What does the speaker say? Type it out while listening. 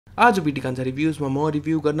आज बिटी कान्छा रिभ्यूजमा म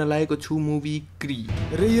रिभ्यू गर्न लागेको छु मुभी क्री।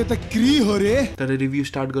 रे यो त क्री हो रे। तर रिभ्यू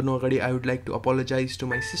स्टार्ट गर्नु अगाडि I would like to apologise to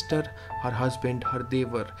my sister, her husband, her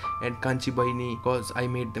there were and कान्छी बहिनी, because I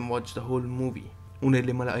made them watch the whole movie.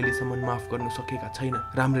 उनीहरूले मलाई अहिलेसम्म माफ गर्न सकेका छैन,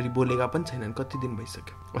 राम्ररी बोलेका पनि छैनन्, कति दिन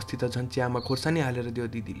भइसक्यो। अस्ति त झन् चियामा खोर्सानी हालेर दियो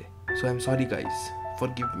दिदीले। So I am sorry guys,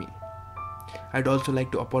 फरगिभ me. I'd also like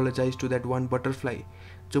to apologise to that one butterfly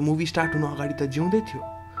जो मुभी स्टार्ट हुनु अगाडि त जिउँदै थियो,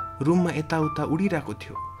 रुममा यताउता उडिरहेको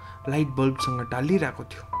थियो, लाइट बल्बसँग टालिरहेको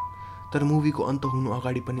थियो, तर मुभीको अन्त हुनु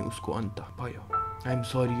अगाडि पनि उसको अन्त भयो। I am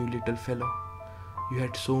sorry you little fellow, you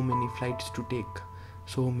had so many flights to take,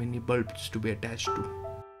 so many bulbs to be attach to.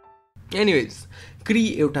 Anyways, क्री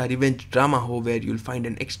एउटा रिभेन्ज ड्रामा हो where you'll find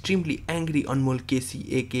an extremely angry अनमोल केसी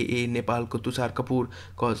एकेए नेपालको Tushar Kapoor,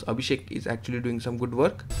 cause Abhishek is actually doing some good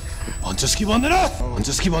work. भन्छस्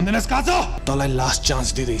कि भन्दैनस् काचा? तँलाई last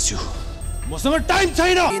chance दिँदैछु, मसँग time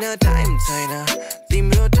छैन।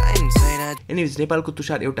 एनिवेज, नेपालको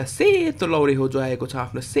तुषार एउटा सेतो लौरे हो जो आएको छ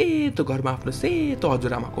आफ्नो सेतो घरमा आफ्नो सेतो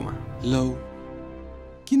हजुरआमाकोमा। लौ,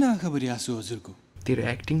 किन आँखाभरि आँसु हजुरको? तेरो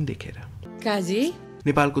एक्टिङ देखेर। काजी?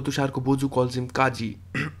 नेपालको तुषारको बोजू calls him Kaji.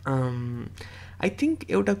 I think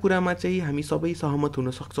एउटा कुरामा चाहिँ हामी सबै सहमत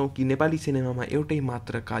हुन सक्छौँ कि नेपाली सिनेमामा एउटै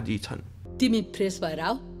मात्र काजी छन्। तिमी फ्रेस भएर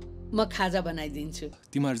आऊ, म खाजा बनाइदिन्छु।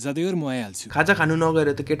 तिमीहरू जाँदै गर, म आइहाल्छु। खाजा खानु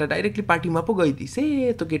नगएर त केटा डाइरेक्टली पार्टीमा पो गइदिए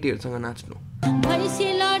सेतो केटीहरूसँग नाच्नु।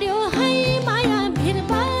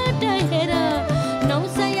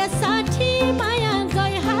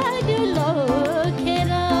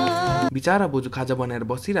 बिचारा बोजू खाजा बनाएर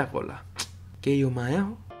बसिरहेको होला, के यो माया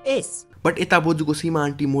हो? बट यता बोजूको सीमा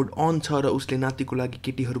आन्टी मोड अन छ र उसले नातिको लागि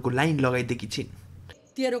केटीहरूको लाइन लगाइदिएकी छिन्।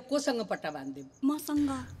 तेरो कोसँग पट्टा बान्दिम?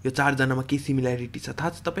 मसँग। यो चारजनामा के सिमिल्यारिटी छ थाहा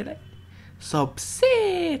छ तपाईँलाई? सब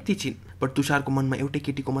सेती छिन्, बट तुषारको मनमा एउटै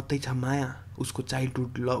केटीको मात्रै छ माया, उसको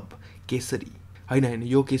चाइल्डहुड लभ केसरी। होइन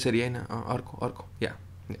यो केसरी होइन, अर्को या।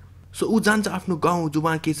 सो ऊ जान्छ आफ्नो गाउँ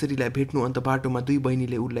जुवा केसरीलाई भेट्नु, अन्त बाटोमा दुई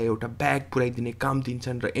बहिनीले उसलाई एउटा ब्याग पुऱ्याइदिने काम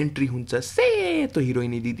दिन्छन् र एन्ट्री हुन्छ सेतो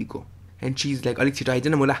हिरोइनी दिदीको। एन्ड शी इज लाइक, अलिक छिटो आइज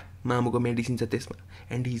न मोला, मामुको मेडिसिन छ त्यसमा।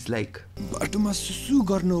 एन्ड हि इज लाइक, बाटोमा सुसु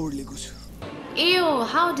गर्न ओर्लेको छु। Ew,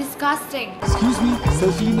 how disgusting. Excuse me,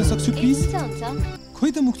 selfie लिन सक्छु प्लिज?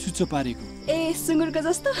 खोइ त मुख चुच्चो पारेको। ए सुँगुरको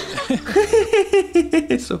जस्तो।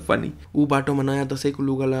 So funny. ऊ बाटोमा नयाँ दसैँको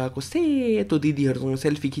लुगा लगाएको सेतो दिदीहरूसँग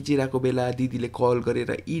सेल्फी खिचिरहेको बेला दिदीले कल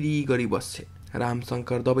गरेर इरी गरी बस्छे।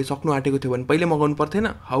 रामशङ्कर दबाई सक्नु आँटेको थियो भने पहिले मगाउनु पर्थेन?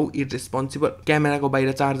 How irresponsible. क्यामेराको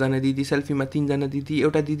बाहिर 4 जना दिदी, सेल्फीमा 3 जना दिदी,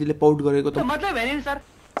 एउटा दिदीले पाउट गरेको त मतलब हैन सर।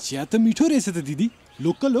 चिया त मिठो रहेछ त दिदी,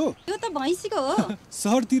 लोकल हो? यो त भैँसीको हो।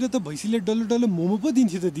 सहरतिर त भैँसीले डल्लो डल्लो मोमो पो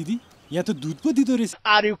दिन्थ्यो त दिदी, यहाँ त दुध पो दिँदो रहेछ।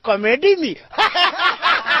 Are you comedy me?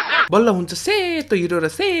 बल्ल हुन्छ सेतो हिरो र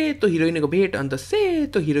सेतो हिरोइनको भेट, अन्त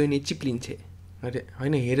सेतो हिरोइनी चिप्लिन्छे। अरे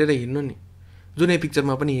होइन, हेरेर हिँड्नु नि। जुनै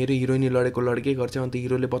पिक्चरमा पनि हेरो हिरोइनी लडेको लड्कै गर्छ, अन्त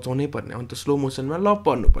हिरोले बचाउनै पर्ने, अन्त स्लो मोसनमा लभ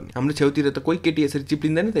पर्नुपर्ने। हाम्रो छेउतिर त कोही केटी यसरी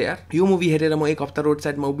चिप्लिँदैन त यार। यो मुभी हेरेर म 1 हप्ता रोड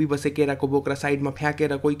साइडमा उभि बसे, केराको बोक्रा साइडमा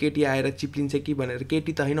फ्याँकेर कोही केटी आएर चिप्लिन्छ कि भनेर।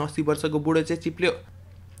 केटी त होइन, 80 वर्षको बुढो चाहिँ चिप्ल्यो,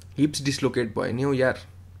 हिप्स डिस्लोकेट भयो नि हौ यार।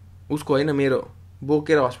 उसको होइन, मेरो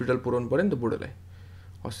बोकेर हस्पिटल पुऱ्याउनु पर्यो नि त बुढोलाई।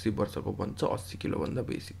 80 वर्षको भन्छ, 80 किलोभन्दा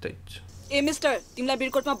बेसी त। ए मिस्टर, तिमीलाई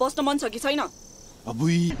बिरकोटमा बस्न मन छ कि छैन?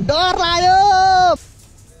 अबुई डर लाग्यो।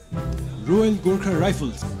 Royal Gorkha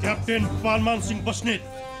rifles, captain पालमान Singh Basnet,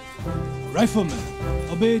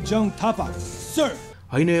 rifleman अबे जङ थापा सर।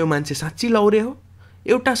 होइन, यो मान्छे साँच्ची लौरे हो?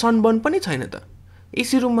 एउटा सनबर्न पनि छैन त।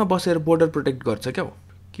 एसी रुममा बसेर बोर्डर प्रोटेक्ट गर्छ क्या हो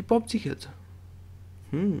कि पब्जी खेल्छ?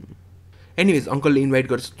 एनिवेज, अङ्कलले इन्भाइट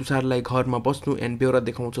गर्छ तुषारलाई घरमा बस्नु एन्ड बेहोरा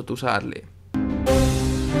देखाउँछ तुषारले।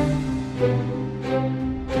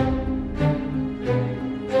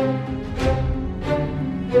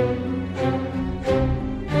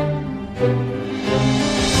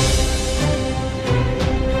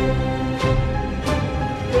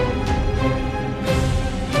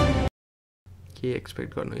 के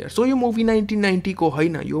एक्सपेक्ट गर्नु यार। सो यो मुभी 1990 को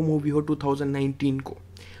होइन, यो मुभी हो 2019 को।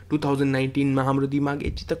 2019 मा हाम्रो दिमाग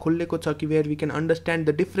यति त खोलेको छ कि where we can understand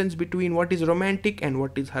the difference between what is romantic and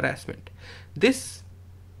what is harassment. This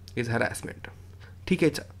is harassment. ठिकै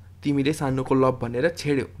छ, तिमीले सानोको लभ भनेर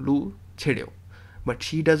छेड्यौ, but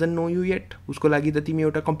C doesn't no you yet. उसको लागि त तिमी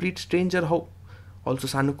एउटा कम्प्लिट स्ट्रेन्जर हौ। अल्सो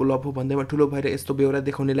सानोको लभ हो भन्दैमा ठुलो भएर यस्तो बेहोरा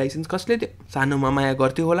देखाउने लाइसेन्स कसले दियो? सानोमा माया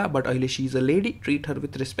गर्थ्यो होला, बट अहिले C is a lady, treat her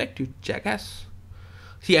with respect, you ज्याकास।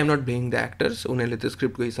 C I'm not blaming the actors, उनीहरूले त्यो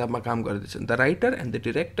स्क्रिप्टको हिसाबमा काम गर्दैछन्। The writer and the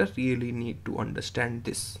director really need to understand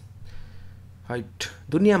this. Height,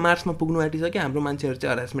 दुनियाँ मार्समा पुग्नु आँटिसक्यो, हाम्रो मान्छेहरू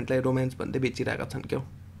चाहिँ हरासमेन्टलाई रोमान्स भन्दै बेचिरहेका छन् क्या।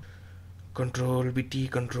 Control BT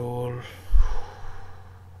control.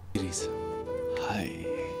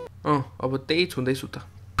 अब त्यही छुँदैछु त।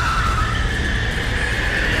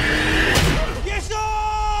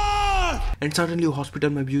 एन्ड सडनली ऊ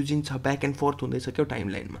हस्पिटलमा ब्युजिङ छ, ब्याक एन्ड फोर्थ हुँदैछ क्या टाइम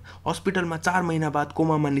लाइनमा। हस्पिटलमा 4 महिना बाद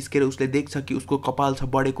कोमामा निस्केर उसले देख्छ कि उसको कपाल छ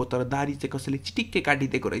बढेको तर दारी चाहिँ कसैले चिटिक्कै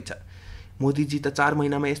काटिदिएको रहेछ। मोदीजी त 4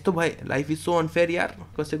 महिनामा यस्तो भए, लाइफ इज सो अनफेयर यार,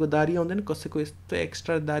 कसैको दारी आउँदैन, कसैको यस्तो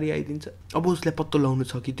एक्स्ट्रा दारी आइदिन्छ। अब उसले पत्तो लाउनु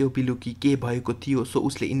छ कि त्यो पिलुकी के भएको थियो। सो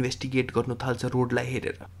उसले इन्भेस्टिगेट गर्नु थाल्छ रोडलाई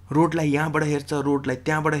हेरेर, रोडलाई यहाँबाट हेर्छ, रोडलाई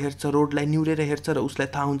त्यहाँबाट हेर्छ, रोडलाई निहुरेर हेर्छ र उसलाई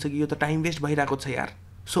थाहा हुन्छ कि यो त टाइम वेस्ट भइरहेको छ यार।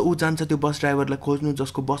 सो ऊ जान्छ त्यो बस ड्राइभरलाई खोज्नु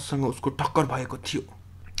जसको बससँग उसको टक्कर भएको थियो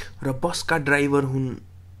र बसका ड्राइभर हुन्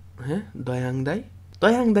दयाङ दाई।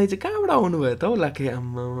 दयाङ दाई चाहिँ कहाँबाट आउनुभयो त हौ लाखे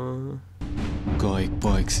आम्मा? गएक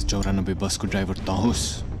पएक 94 बसको ड्राइभर त होस्।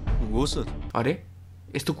 हो सर। अरे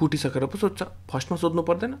यस्तो कुटिसकेर पो सोध्छ, फर्स्टमा सोध्नु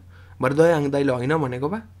पर्दैन? भरे दयाङ दाईले होइन भनेको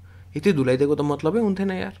भए यति धुलाइदिएको त मतलबै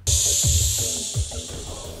हुन्थेन यार।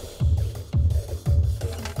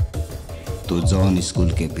 तो जॉन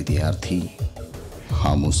स्कूल के विद्यार्थी,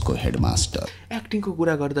 हम उसको हेडमास्टर। एक्टिङको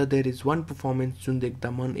कुरा गर्दा देयर इज वान पर्फर्मेन्स जुन देख्दा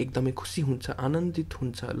मन एकदमै खुसी हुन्छ, आनन्दित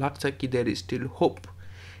हुन्छ, लाग्छ कि there is still hope.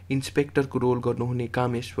 इन्सपेक्टरको role गर्नुहुने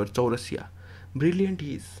Kameshwar Chaurasia, brilliant he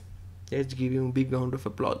is. Let's give him big round of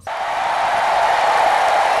एप्लज।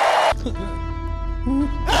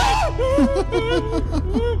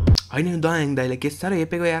 होइन दयाङ दाइलाई के साह्रो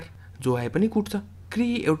हेपेको यार, जो आए पनि कुट्छ। क्री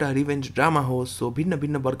एउटा रिभेन्ज ड्रामा हो, सो भिन्न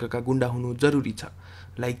भिन्न वर्गका गुन्डा हुनु जरुरी छ।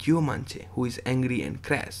 लाइक यो मान्छे हु is angry and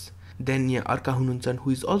crash, then यहाँ अर्का हुनुहुन्छ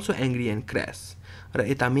हु is also angry and crash, र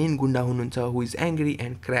यता मेन गुन्डा हुनुहुन्छ हु is angry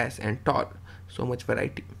and crash and टल। So much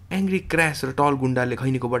variety. Angry crash र टल गुन्डाले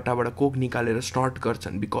खैनीको बट्टाबाट कोक निकालेर स्नर्ट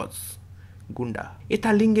गर्छन् बिकज गुन्डा।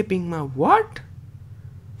 यता लिङ्गे पिङमा वाट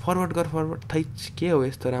फरवर्ड गर फरवर्ड, थैच के हो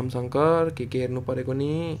यस्तो रामशङ्कर, के हेर्नु परेको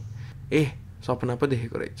नि? ए सपना पो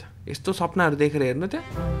देखेको रहेछ। यस्तो सपनाहरू देखेर हेर्नु त्यहाँ।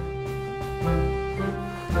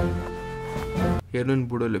 हेर्नु नि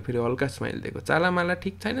बुढोले फेरि हल्का स्माइल दिएको, चालामाला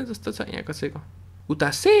ठिक छैन जस्तो छ यहाँ कसैको। उता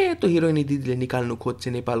सेतो हिरोइनी दिदीले निकाल्नु खोज्छ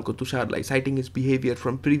नेपालको तुषारलाई, citing is behaviour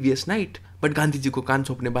from previous night. But गान्धीजीको कान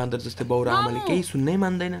छोप्ने बान्दर जस्तै बाउरा आमाले केही सुन्नै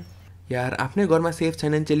मान्दैनन् यार। आफ्नै घरमा सेफ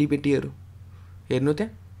छैनन् चेलीबेटीहरू। हेर्नु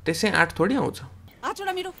त्यहाँ त्यसै आँट थोडी आउँछ।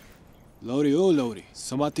 लौरी हो लौरी,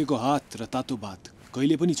 समातेको हात र तातो भात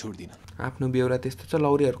कहिले पनि छोड्दिन। आफ्नो बेहोरा त्यस्तो छ,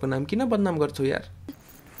 लौरीहरूको नाम किन बदनाम गर्छौ यार?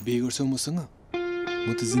 बिहे गर्छौ मसँग?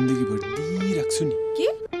 म त जिन्दगीभर दिइराख्छु नि। के?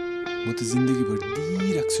 म त जिन्दगीभर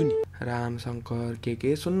दिइराख्छु नि। रामशङ्कर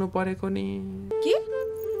के सुन्नु परेको नि? के?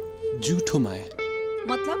 जुठो माया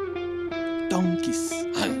मतलब टङ्किस।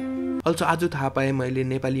 अल्सो आज थाहा पाएँ मैले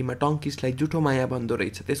नेपालीमा टङ्किसलाई जुठो माया भन्दो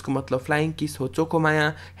रहेछ। त्यसको मतलब फ्लाइङ किस हो चोको माया,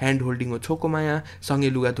 ह्यान्ड होल्डिङ हो छोको माया, सँगै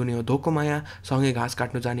लुगा धुने हो धोको माया, सँगै घाँस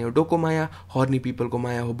काट्नु जाने हो डोको माया, हर्नी पिपलको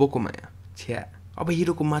माया हो बोको माया। छ्या, अब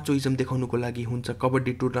हिरोको माचोइजम देखाउनुको लागि हुन्छ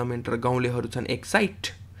कबड्डी टुर्नामेन्ट र गाउँलेहरू छन्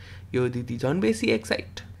एक्साइट। यो दिदी झन् बेसी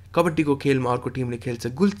एक्साइट। कबड्डीको खेलमा अर्को टिमले खेल्छ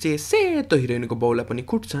गुल्चे, सेतो हिरोइनको बाउलाई पनि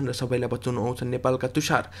कुट्छन् र सबैलाई बचाउनु आउँछन् नेपालका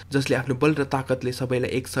तुषार, जसले आफ्नो बल र ताकतले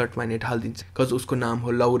सबैलाई एक सर्टमा नै ढालिदिन्छ। कज उसको नाम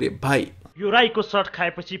हो लौरे भाइ। यो राईको सर्ट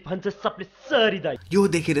खाएपछि भन्छ सबले सरिदाई। यो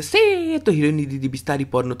देखेर सेतो हिरोइनी दिदी बिस्तारी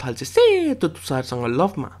पर्नु थाल्छ सेतो तुषारसँग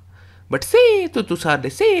लभमा। बट सेतो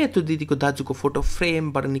तुषारले सेतो दिदीको दाजुको फोटो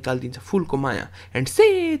फ्रेमबाट निकालिदिन्छ फुलको माया, एन्ड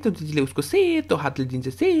सेतो दिदीले उसको सेतो हातले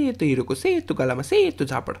दिन्छ सेतो हिरोको सेतो गालामा सेतो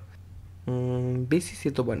झापड। बेसी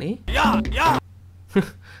सेतो भने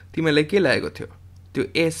तिमीलाई के लागेको थियो त्यो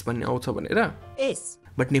एस भन्ने आउँछ भनेर? एस।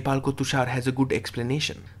 बट नेपालको Tushar has a good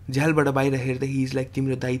explanation. झ्यालबाट बाहिर हेर्दा हि इज लाइक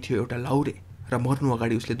तिम्रो दाइ थियो एउटा लौरे, र मर्नु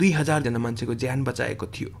अगाडि उसले 2000 जना मान्छेको ज्यान बचाएको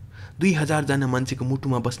थियो। 2000 जना मान्छेको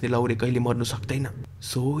मुटुमा बस्ने लौरे कहिले मर्नु सक्दैन।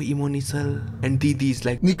 So emotional. एन्ड दिदी इज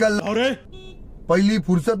लाइक निकल, अरे पहिली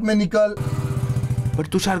फुर्सद में निकल। बट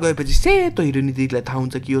तुषार गएपछि सेतो हिरोइनी दिदीलाई थाहा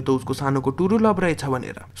हुन्छ कि यो त उसको सानोको टुरु लभ रहेछ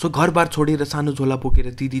भनेर। सो घरबार छोडेर सानो झोला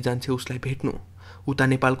बोकेर दिदी जान्छ उसलाई भेट्नु। उता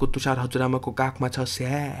नेपालको तुषार हजुरआमाको काखमा छ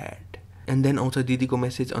स्याड, एन्ड देन आउँछ दिदीको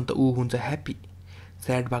मेसेज, अन्त ऊ हुन्छ ह्याप्पी।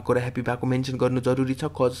 स्याड भएको र ह्याप्पी भएको मेन्सन गर्नु जरुरी छ,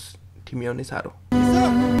 कज ठिम्याउने साह्रो।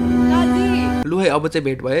 लु है अब चाहिँ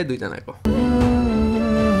भेट भयो दुईजनाको।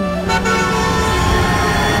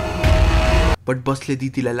 बट बसले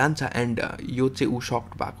दिदीलाई लान्छ, एन्ड यो चाहिँ ऊ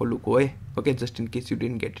सक्ड भएको लुक हो है, okay, just in case you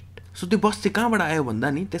didn't get it. So त्यो बस चाहिँ कहाँबाट आयो भन्दा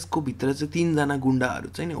नि त्यसको भित्र चाहिँ 3 जना गुन्डाहरू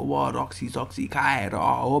चाहिँ नि हो रक्सी सक्सी खाएर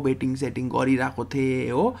हो बेटिङ सेटिङ गरिरहेको थिए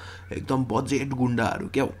हो, एकदम बजेट गुन्डाहरू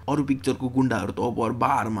क्या हो। अरू पिक्चरको गुन्डाहरू त अब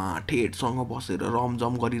बारमा ठेटसँग बसेर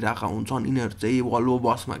रमझम गरिरहेका हुन्छन्, यिनीहरू चाहिँ वल्भो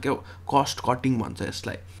बसमा क्या हो कस्ट कटिङ भन्छ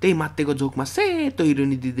यसलाई। त्यही मात्तेको जोकमा सेतो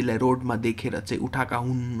हिरोइनी दिदीलाई रोडमा देखेर चाहिँ उठाएका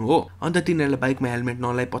हुन् हो। अन्त तिनीहरूलाई बाइकमा हेलमेट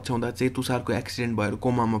नलाइ पछ्याउँदा चाहिँ तुषारको एक्सिडेन्ट भएर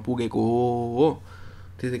कोमामा पुगेको हो,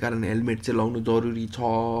 त्यसै कारण हेलमेट चाहिँ लाउनु जरुरी छ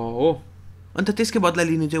हो। अन्त त्यसकै बदला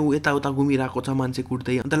लिनु चाहिँ ऊ यताउता घुमिरहेको छ मान्छे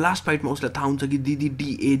कुट्दै। अन्त लास्ट फाइटमा उसलाई थाहा हुन्छ कि दिदी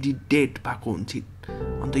डिएडी डेड भएको हुन्छ,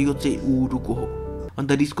 अन्त यो चाहिँ ऊ रुको हो।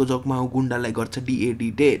 अन्त रिसको जगमा ऊ गुन्डालाई गर्छ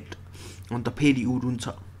डिएडिटेड अन्त फेरि ऊ रुन्छ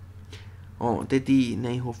त्यति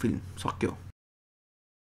नै हो फिल्म सक्यो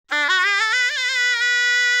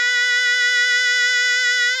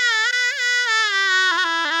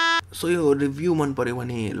सो यो रिभ्यू मन पर्यो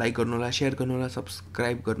भने लाइक गर्नु होला शेयर गर्नु होला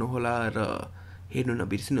सब्स्क्राइब गर्नु होला र हेर्नु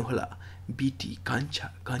नबिर्सिनु होला बीटी कान्छा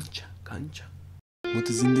कान्छा कान्छा म त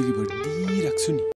जिन्दगीभर दिइराख्छु नि